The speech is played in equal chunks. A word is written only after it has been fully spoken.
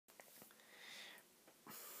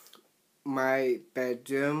my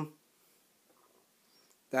bedroom.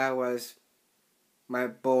 That was my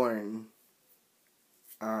born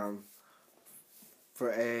for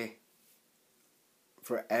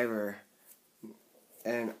forever.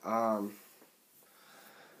 And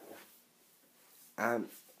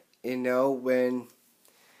when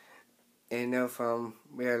from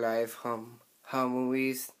real life home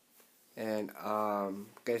movies. And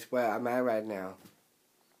guess what I'm at right now?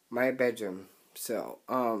 My bedroom. So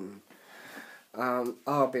I'll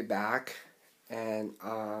be back. And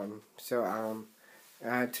I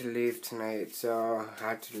had to leave tonight, so I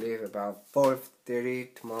had to leave about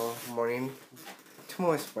 4:30 tomorrow morning.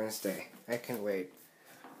 Tomorrow's Wednesday. I can't wait.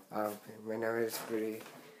 Right now it's pretty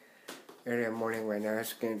early in the morning. Right now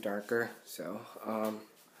it's getting darker, so I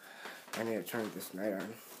need to turn this light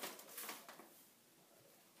on.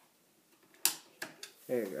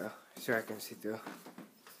 There you go, so I can see through.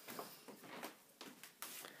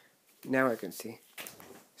 Now I can see.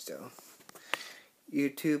 So,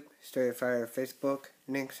 YouTube, Storyfire, Facebook,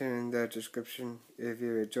 links in the description if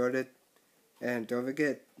you enjoyed it. And don't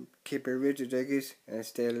forget, keep it rigid, jiggies, and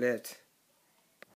stay lit.